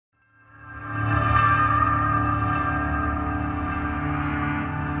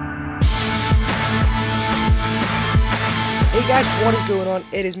Hey guys, what is going on?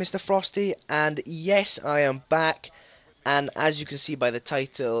 It is Mr. Frosty, and yes, I am back. And as you can see by the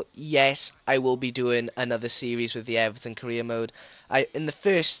title, yes, I will be doing another series with the Everton career mode. In the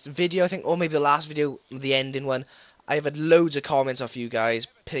first video, I think, or maybe the last video, the ending one, I've had loads of comments off you guys,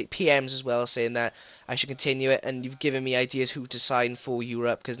 PMs as well, saying that I should continue it, and you've given me ideas who to sign for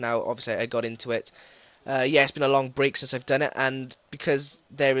Europe, because now, obviously, I got into it. Yeah, it's been a long break since I've done it, and because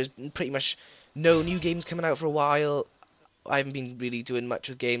there is pretty much no new games coming out for a while, I haven't been really doing much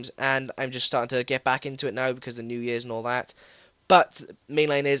with games, and I'm just starting to get back into it now because of the New Year's and all that. But main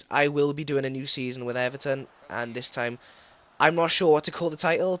line is I will be doing a new season with Everton, and this time I'm not sure what to call the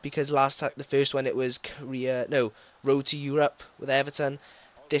title because last time, the first one, it was Road to Europe with Everton.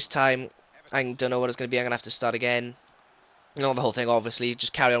 This time I don't know what it's going to be. I'm going to have to start again. Not the whole thing, obviously.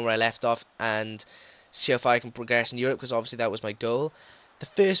 Just carry on where I left off and see how far I can progress in Europe, because obviously that was my goal. The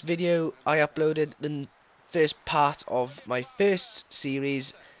first video I uploaded, the first part of my first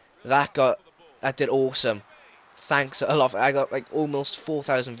series, that did awesome. Thanks a lot. I got like almost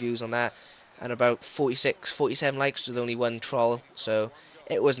 4,000 views on that, and about 47 likes with only one troll, so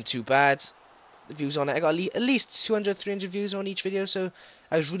it wasn't too bad. The views on it, I got at least 200, 300 views on each video, so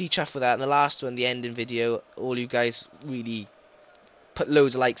I was really chuffed with that. And the last one, the ending video, all you guys really put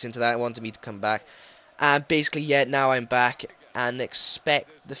loads of likes into that and wanted me to come back. And basically, yeah, now I'm back, and expect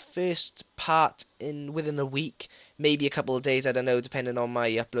the first part within a week, maybe a couple of days, I don't know, depending on my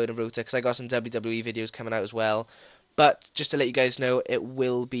uploading router, because I got some WWE videos coming out as well. But just to let you guys know, it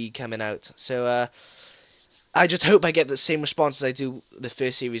will be coming out. So I just hope I get the same response as I do the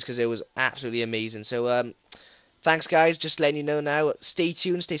first series, because it was absolutely amazing. So thanks guys, just letting you know now, stay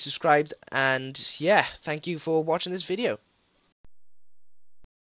tuned, stay subscribed, and yeah, thank you for watching this video.